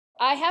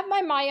I have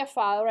my Maya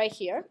file right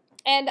here,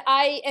 and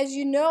as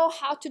you know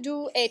how to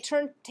do a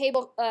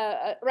turntable,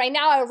 right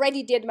now I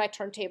already did my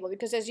turntable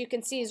because as you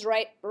can see is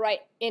right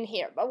in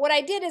here. But what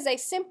I did is I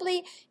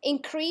simply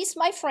increased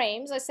my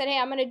frames. I said, hey,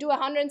 I'm going to do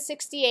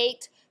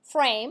 168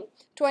 frame,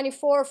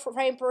 24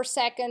 frame per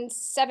second,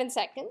 7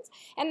 seconds.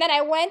 And then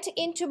I went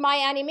into my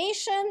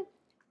animation,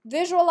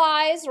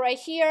 visualize right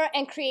here,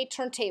 and create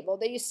turntable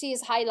that you see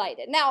is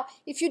highlighted. Now,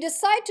 if you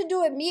decide to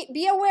do it,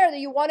 be aware that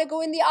you want to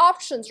go in the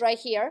options right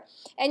here,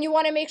 and you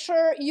want to make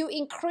sure you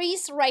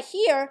increase right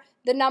here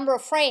the number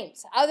of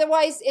frames.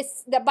 Otherwise,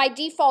 it's that by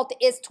default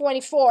is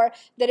 24,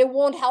 that it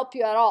won't help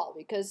you at all,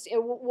 because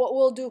it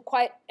will do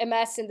quite a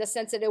mess in the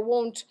sense that it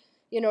won't,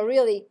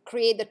 really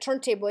create the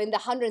turntable in the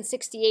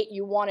 168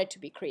 you want it to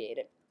be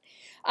created.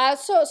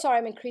 So sorry,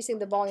 I'm increasing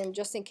the volume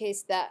just in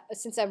case that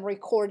since I'm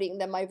recording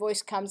that my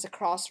voice comes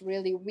across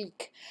really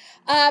weak.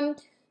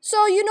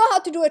 So you know how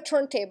to do a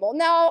turntable.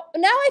 Now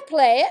I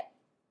play it,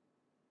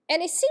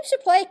 and it seems to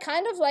play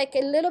kind of like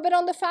a little bit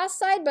on the fast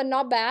side, but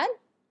not bad.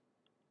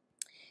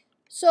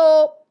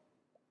 So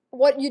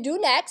what you do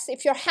next,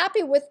 if you're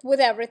happy with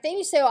everything,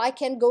 you say, oh, I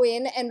can go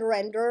in and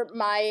render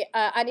my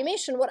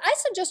animation. What I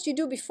suggest you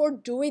do before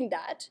doing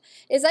that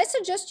is I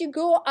suggest you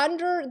go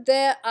under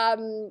the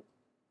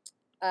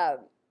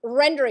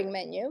rendering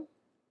menu.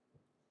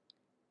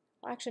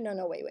 Actually,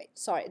 no, wait.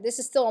 Sorry, this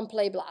is still on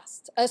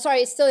playblast. Sorry,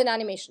 it's still in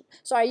animation.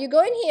 Sorry, you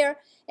go in here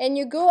and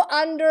you go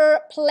under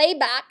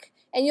playback,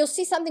 and you'll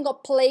see something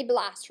called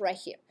playblast right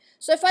here.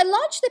 So if I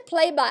launch the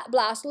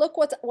playblast, look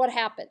what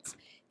happens.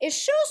 It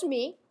shows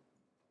me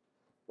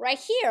right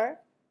here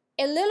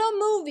a little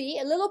movie,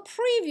 a little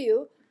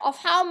preview of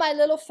how my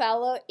little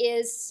fellow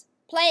is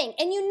playing.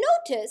 And you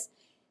notice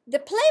the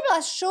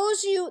playblast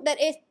shows you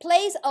that it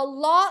plays a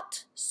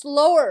lot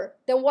slower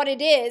than what it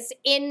is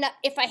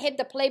if I hit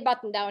the play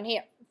button down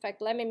here. In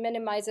fact, let me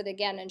minimize it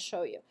again and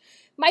show you.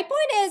 My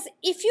point is,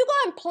 if you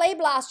go on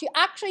playblast, you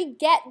actually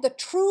get the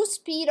true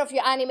speed of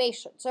your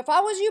animation. So if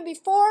I was you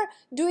before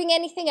doing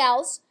anything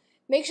else,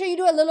 make sure you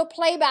do a little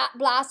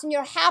playblast and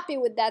you're happy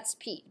with that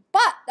speed.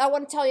 But I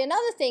want to tell you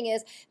another thing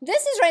is,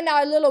 this is right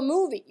now a little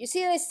movie. You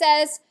see that it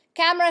says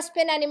camera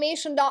spin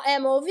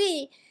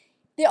animation.mov.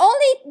 The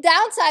only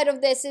downside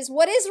of this is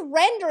what is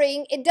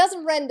rendering, it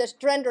doesn't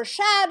render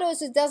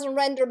shadows, it doesn't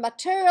render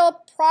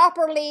material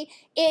properly.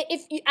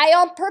 I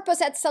on purpose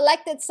had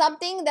selected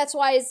something, that's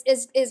why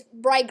it's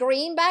bright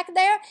green back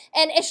there,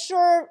 and it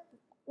sure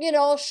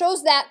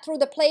shows that through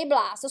the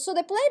playblast. So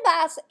the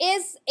playblast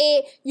is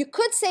you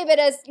could save it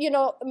as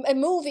a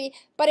movie,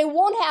 but it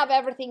won't have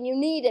everything you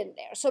need in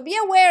there. So be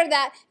aware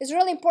that it's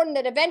really important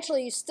that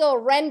eventually you still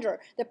render.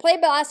 The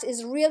playblast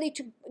is really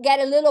to get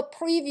a little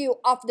preview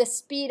of the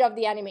speed of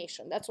the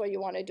animation. That's what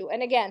you want to do.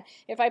 And again,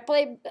 if I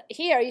play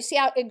here, you see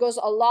how it goes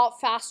a lot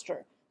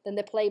faster than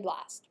the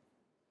playblast.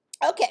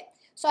 Okay,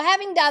 so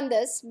having done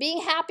this,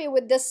 being happy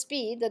with this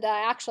speed that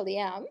I actually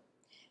am,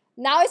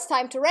 now it's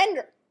time to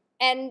render.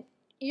 And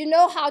you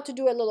know how to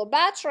do a little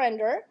batch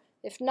render.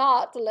 If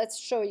not, let's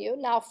show you.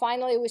 Now,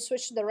 finally, we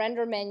switched to the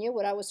render menu,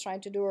 what I was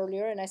trying to do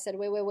earlier, and I said,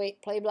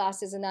 wait,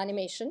 playblast is an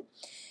animation.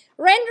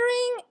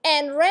 Rendering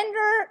and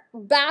render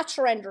batch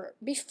render.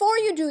 Before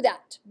you do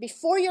that,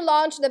 before you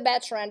launch the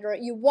batch render,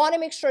 you want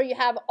to make sure you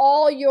have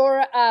all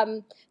your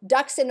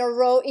ducks in a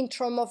row in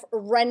terms of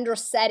render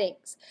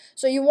settings.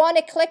 So you want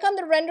to click on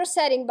the render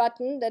setting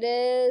button that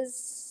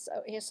is,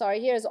 sorry,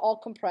 here is all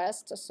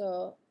compressed,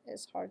 so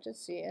it's hard to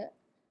see it.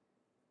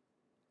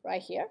 Right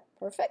here,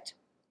 perfect.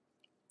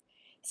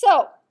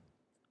 So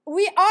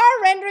we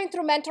are rendering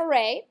through mental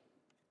ray,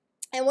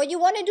 and what you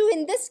want to do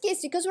in this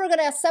case, because we're going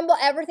to assemble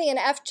everything in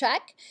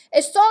fcheck,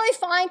 it's totally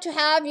fine to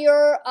have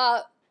your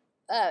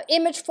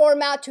image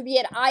format to be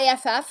an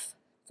IFF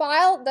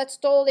file. That's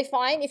totally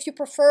fine. If you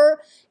prefer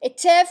a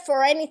TIFF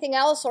or anything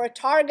else or a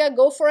Targa,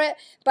 go for it,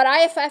 but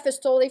IFF is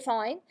totally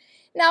fine.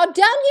 Now, down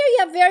here you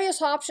have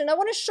various options. I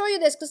want to show you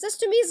this because this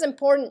to me is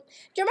important.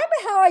 Do you remember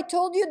how I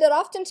told you that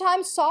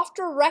oftentimes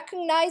software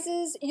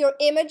recognizes your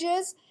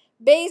images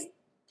based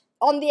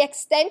on the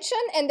extension,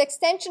 and the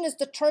extension is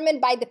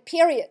determined by the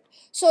period.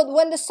 So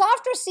when the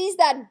software sees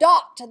that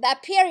dot,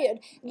 that period,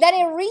 then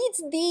it reads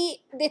the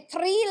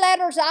 3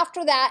 letters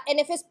after that, and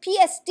if it's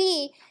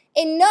PSD,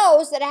 it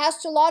knows that it has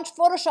to launch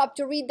Photoshop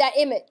to read that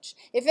image.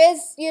 If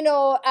it's,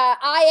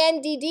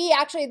 INDD,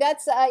 actually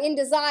that's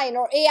InDesign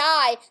or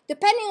AI,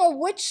 depending on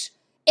which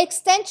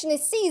extension it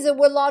sees, it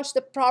will launch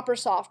the proper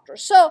software.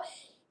 So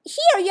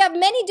here you have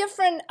many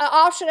different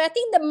options. I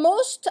think the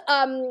most,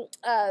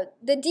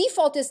 the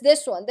default is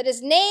this one, that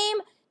is name,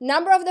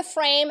 number of the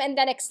frame, and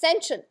then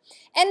extension.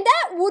 And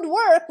that would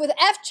work with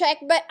fcheck,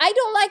 but I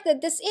don't like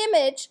that this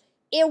image,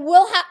 it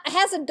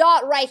has a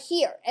dot right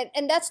here,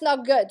 and that's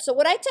not good. So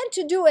what I tend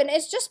to do, and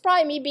it's just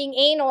probably me being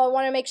anal, I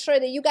want to make sure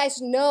that you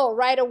guys know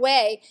right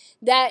away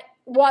that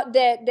what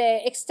the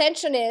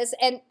extension is,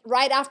 and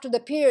right after the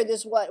period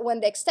is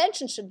when the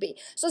extension should be.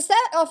 So instead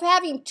of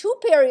having two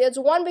periods,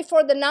 one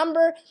before the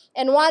number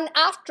and one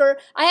after,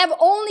 I have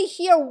only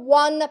here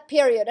one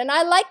period, and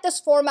I like this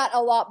format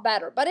a lot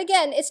better. But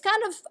again, it's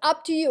kind of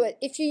up to you.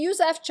 If you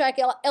use fcheck,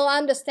 it'll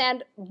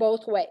understand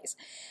both ways.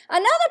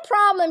 Another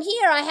problem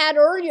here I had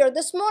earlier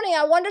this morning,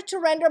 I wanted to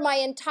render my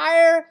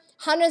entire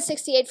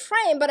 168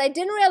 frame, but I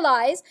didn't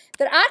realize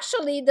that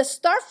actually the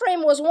start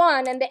frame was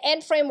 1 and the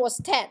end frame was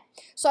 10.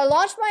 So I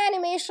launched my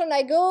animation,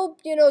 I go,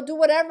 do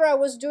whatever I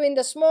was doing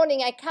this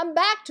morning, I come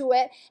back to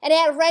it, and it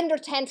had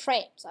rendered 10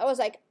 frames. I was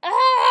like,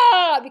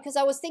 because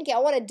I was thinking I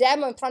want a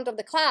demo in front of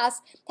the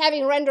class,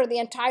 having rendered the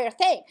entire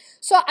thing.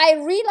 So I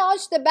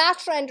relaunched the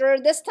batch render,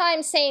 this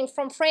time saying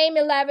from frame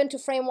 11 to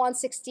frame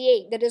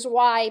 168. That is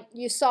why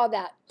you saw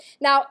that.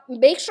 Now,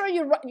 make sure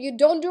you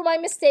don't do my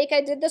mistake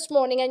I did this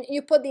morning, and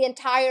you put the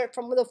entire,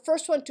 from the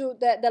first one to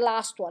the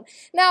last one.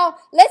 Now,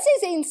 let's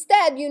say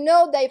instead,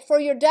 that for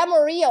your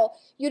demo reel,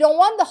 you don't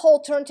want the whole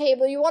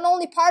turntable, you want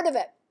only part of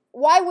it.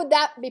 Why would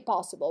that be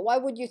possible? Why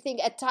would you think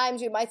at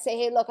times you might say,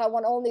 hey, look, I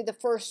want only the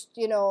first,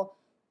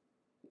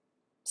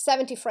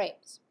 70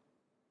 frames?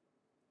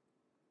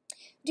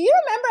 Do you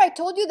remember I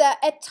told you that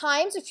at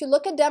times, if you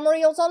look at demo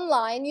reels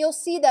online, you'll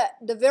see that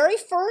the very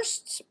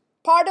first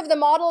part of the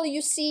model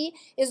you see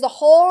is the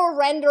whole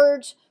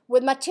rendered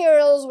with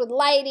materials, with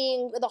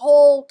lighting, with the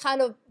whole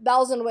kind of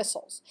bells and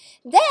whistles.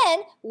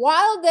 Then,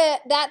 while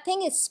that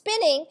thing is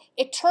spinning,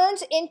 it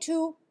turns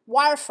into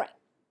wireframe,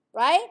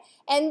 right?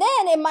 And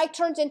then it might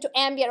turn into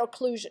ambient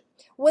occlusion.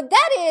 What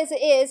that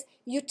is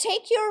you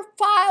take your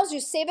files,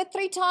 you save it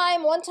 3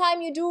 times. One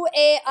time you do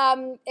a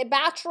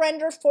batch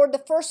render for the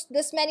first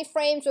this many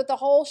frames with the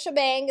whole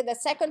shebang. The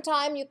second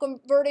time you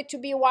convert it to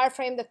be a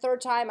wireframe. The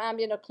third time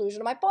ambient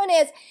occlusion. My point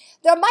is,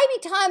 there might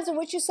be times in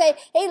which you say,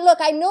 hey, look,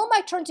 I know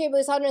my turntable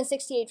is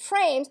 168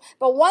 frames,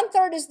 but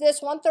 1/3 is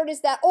this, 1/3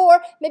 is that.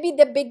 Or maybe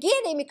the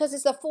beginning, because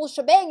it's a full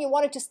shebang, you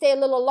want it to stay a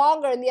little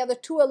longer and the other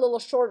 2 a little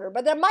shorter.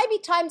 But there might be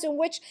times in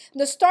which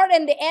the start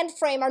and the end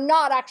frame are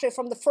not actually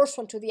from the first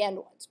one to the end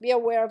ones. Be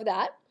aware of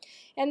that.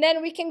 And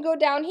then we can go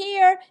down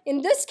here.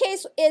 In this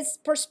case,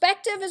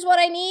 perspective is what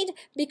I need,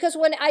 because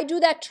when I do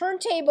that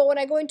turntable, when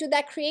I go into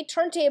that create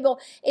turntable,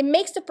 it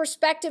makes the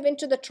perspective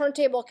into the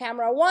turntable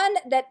camera 1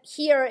 that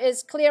here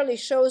clearly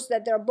shows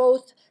that they're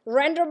both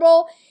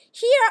renderable.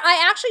 Here, I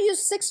actually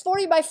use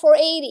 640 by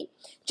 480,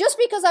 just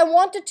because I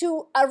wanted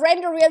to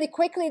render really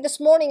quickly this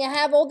morning and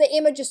have all the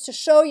images to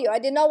show you. I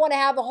did not want to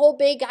have a whole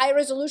big high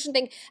resolution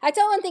thing. I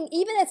tell you one thing,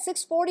 even at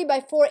 640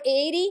 by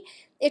 480,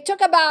 it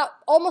took about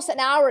almost an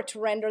hour to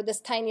render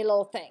this tiny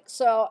little thing.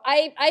 So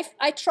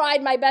I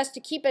tried my best to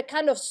keep it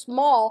kind of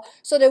small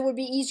so that it would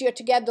be easier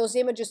to get those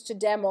images to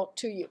demo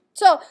to you.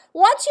 So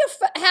once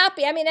you're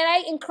happy, and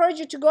I encourage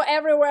you to go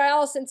everywhere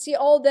else and see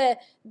all the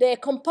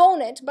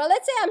component, but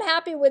let's say I'm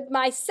happy with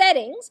my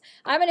settings.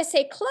 I'm going to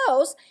say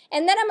close,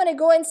 and then I'm going to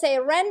go and say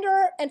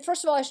render. And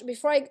first of all,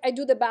 before I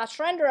do the batch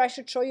render, I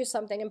should show you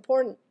something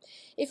important.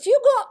 If you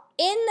go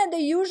in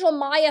the usual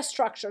Maya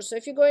structure, so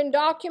if you go in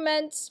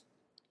Documents,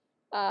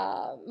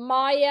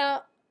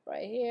 Maya,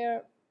 right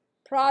here,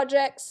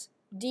 Projects,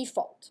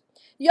 Default,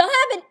 you'll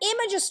have an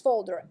Images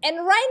folder.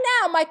 And right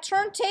now, my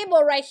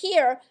turntable right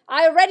here,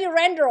 I already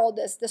rendered all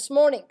this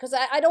morning, because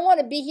I don't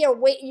want to be here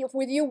with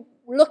you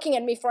looking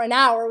at me for an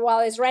hour while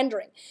it's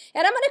rendering.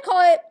 And I'm going to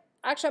call it,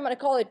 actually I'm going to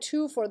call it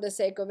 2 for the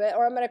sake of it,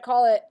 or I'm going to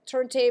call it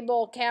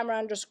turntable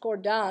camera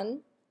 _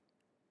 done.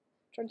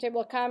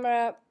 Turntable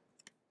camera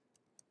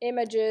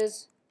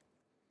images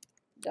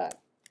done.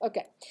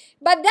 Okay,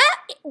 but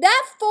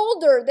that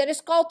folder that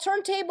is called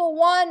turntable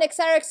 1,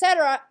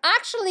 etc.,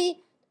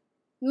 actually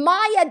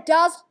Maya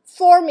does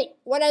for me.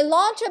 When I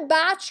launch a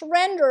batch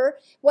render,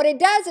 what it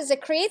does is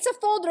it creates a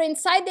folder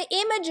inside the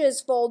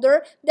images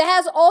folder that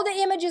has all the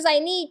images I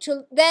need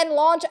to then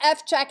launch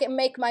fcheck and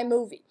make my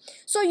movie.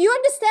 So you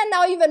understand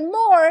now even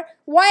more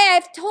why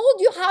I've told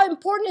you how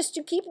important it is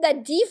to keep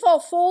that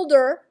default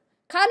folder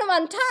kind of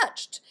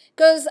untouched,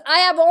 because I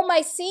have all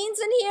my scenes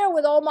in here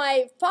with all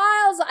my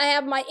files. I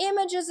have my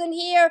images in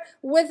here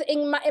with,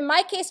 in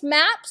my case,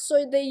 maps,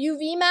 so the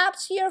UV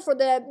maps here for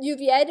the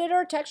UV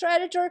editor, texture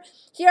editor.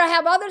 Here I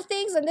have other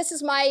things, and this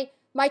is my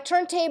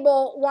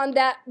turntable one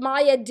that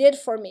Maya did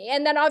for me.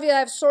 And then obviously I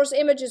have source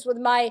images with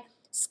my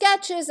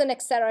sketches and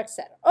etc.,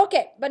 etc.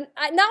 Okay, but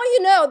now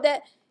you know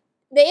that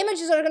the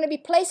images are going to be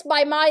placed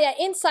by Maya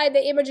inside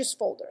the images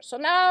folder. So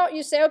now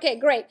you say, okay,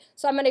 great.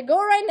 So I'm going to go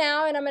right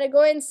now and I'm going to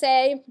go and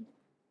say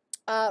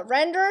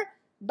render,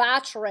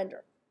 batch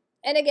render.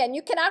 And again,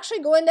 you can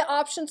actually go in the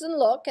options and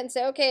look and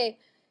say, okay,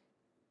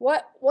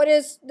 what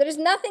is, there is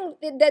nothing,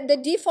 the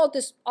default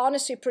is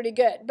honestly pretty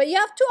good. But you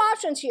have 2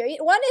 options here.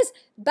 One is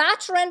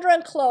batch render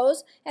and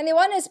close, and the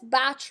one is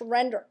batch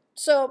render.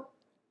 So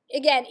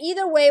again,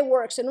 either way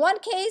works. In one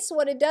case,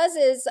 what it does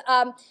is,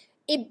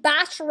 a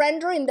batch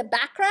render in the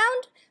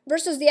background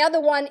versus the other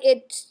one,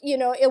 it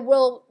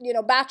will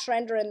batch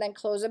render and then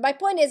close it. My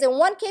point is, in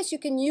one case you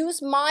can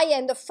use Maya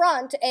in the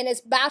front and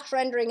it's batch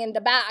rendering in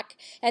the back,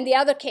 and the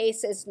other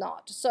case is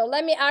not. So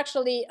let me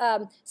actually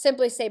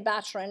simply say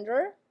batch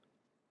render.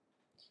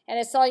 And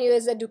it's telling you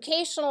it's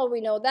educational,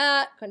 we know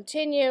that,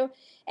 continue.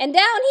 And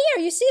down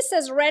here, you see it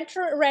says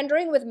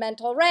rendering with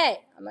mental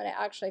ray. I'm going to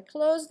actually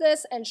close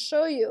this and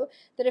show you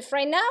that if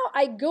right now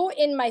I go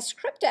in my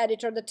script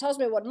editor that tells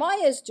me what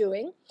Maya is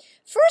doing,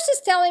 first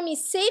it's telling me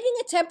saving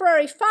a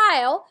temporary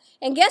file,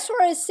 and guess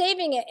where it's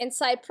saving it?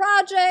 Inside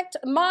project,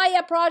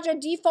 Maya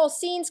project, default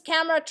scenes,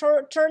 camera,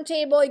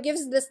 turntable. It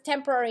gives this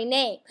temporary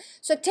name.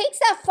 So it takes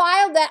that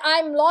file that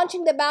I'm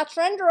launching the batch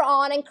render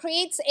on and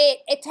creates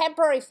a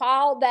temporary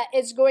file that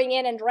is going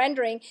in and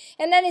rendering,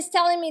 and then it's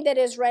telling me that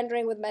it's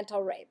rendering with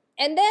mental ray.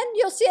 And then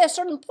you'll see at a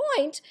certain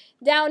point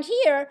down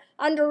here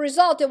under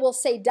result it will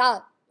say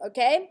done.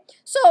 Okay,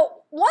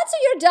 so once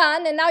you're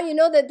done, and now you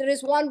know that there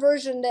is one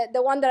version, that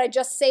the one that I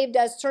just saved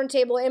as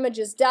turntable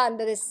images done,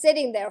 that is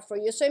sitting there for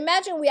you. So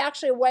imagine we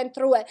actually went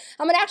through it.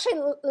 I'm going to actually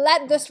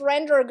let this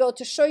renderer go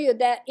to show you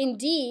that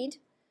indeed,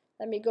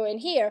 let me go in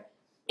here,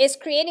 it's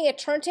creating a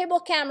turntable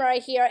camera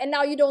right here, and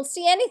now you don't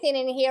see anything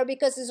in here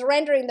because it's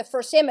rendering the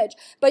first image,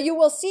 but you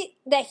will see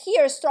that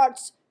here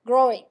starts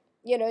growing.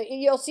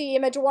 You'll see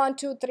image 1,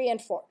 2, 3,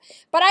 and 4.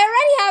 But I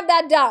already have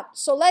that done.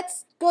 So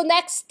let's go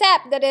next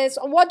step. That is,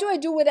 what do I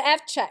do with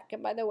fcheck?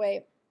 And by the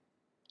way,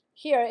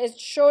 here it's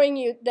showing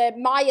you the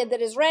Maya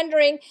that is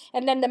rendering,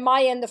 and then the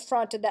Maya in the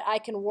front that I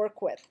can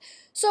work with.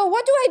 So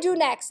what do I do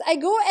next? I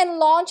go and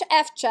launch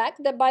fcheck,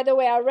 that by the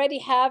way I already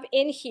have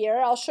in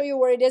here. I'll show you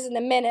where it is in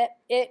a minute.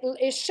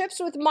 It ships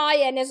with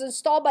Maya and is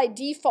installed by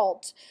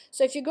default.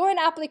 So if you go in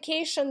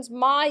applications,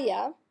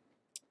 Maya,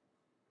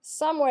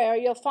 somewhere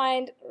you'll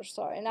find,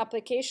 in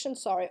application,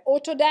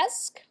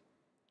 Autodesk.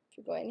 If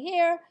you go in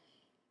here,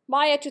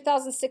 Maya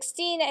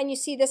 2016, and you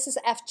see this is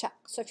fcheck.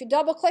 So if you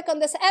double click on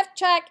this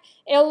fcheck,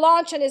 it'll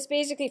launch, and it's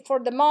basically for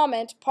the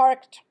moment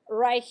parked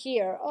right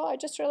here. Oh, I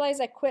just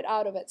realized I quit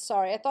out of it.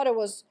 Sorry, I thought it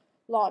was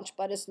launched,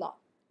 but it's not.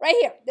 Right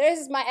here, there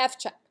is my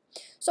fcheck.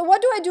 So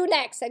what do I do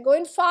next? I go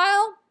in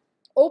File,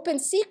 Open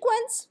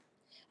Sequence.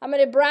 I'm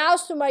going to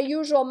browse to my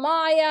usual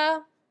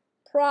Maya,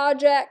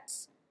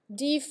 Projects,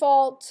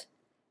 Default,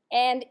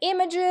 and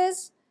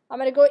Images. I'm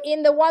going to go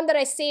in the one that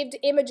I saved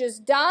images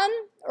done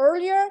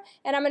earlier,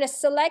 and I'm going to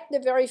select the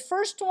very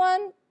first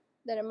one.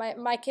 That in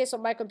my case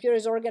on my computer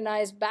is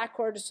organized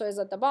backwards, so it's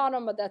at the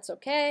bottom, but that's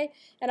okay.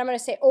 And I'm going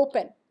to say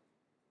Open.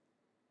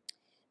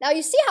 Now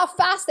you see how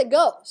fast it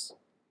goes.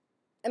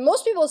 And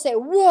most people say,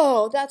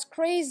 whoa, that's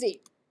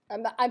crazy.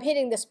 I'm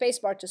hitting the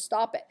spacebar to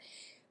stop it.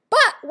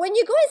 But when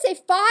you go and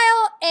say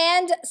File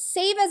and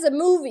Save as a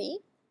Movie,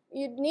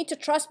 you need to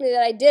trust me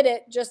that I did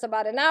it just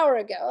about an hour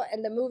ago,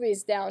 and the movie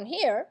is down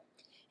here,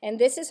 and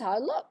this is how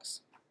it looks.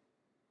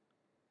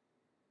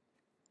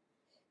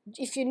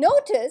 If you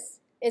notice,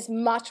 it's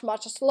much,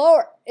 much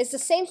slower. It's the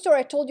same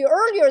story I told you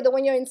earlier, that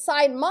when you're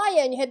inside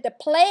Maya and you hit the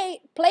play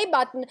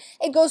button,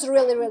 it goes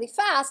really, really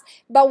fast.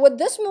 But what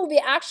this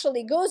movie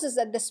actually goes is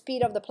at the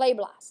speed of the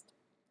playblast.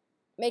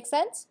 Make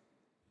sense?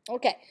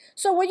 Okay,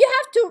 so what you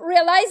have to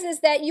realize is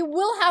that you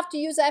will have to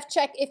use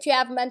fcheck if you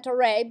have mental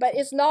ray, but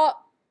it's not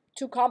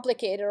too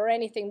complicated or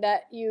anything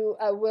that you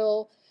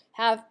will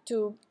have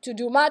to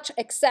do much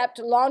except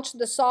launch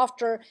the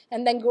software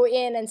and then go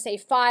in and say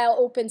File,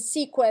 Open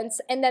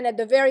Sequence, and then at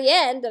the very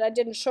end, that I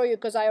didn't show you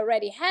because I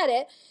already had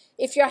it,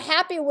 if you're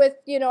happy with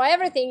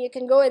everything, you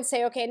can go and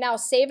say, okay, now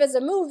save as a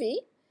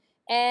movie,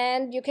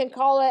 and you can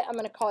call it, I'm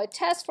going to call it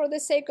test for the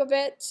sake of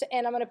it,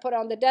 and I'm going to put it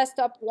on the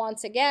desktop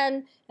once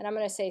again, and I'm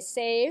going to say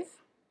save.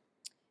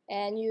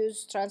 And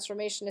use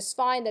transformation is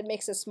fine. That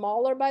makes it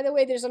smaller, by the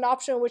way. There's an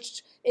option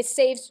which it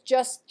saves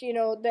just,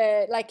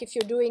 like if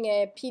you're doing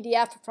a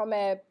PDF from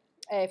a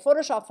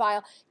Photoshop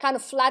file, kind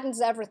of flattens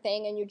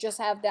everything and you just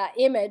have that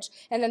image.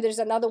 And then there's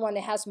another one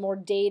that has more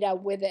data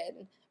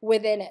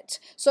within it.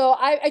 So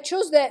I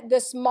chose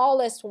the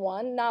smallest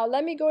one. Now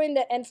let me go in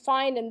and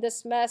find in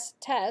this mess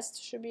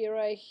test. Should be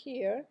right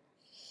here.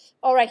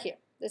 Oh, right here.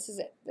 This is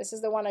it. This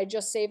is the one I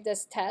just saved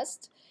as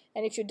test.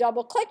 And if you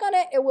double click on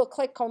it, it will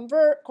click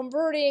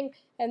converting,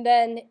 and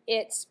then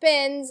it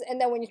spins,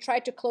 and then when you try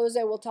to close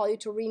it, it will tell you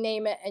to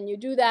rename it, and you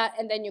do that,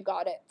 and then you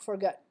got it for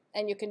good.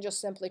 And you can just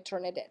simply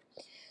turn it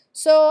in.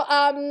 So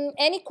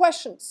any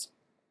questions?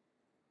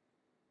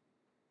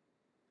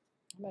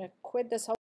 I'm going to quit this.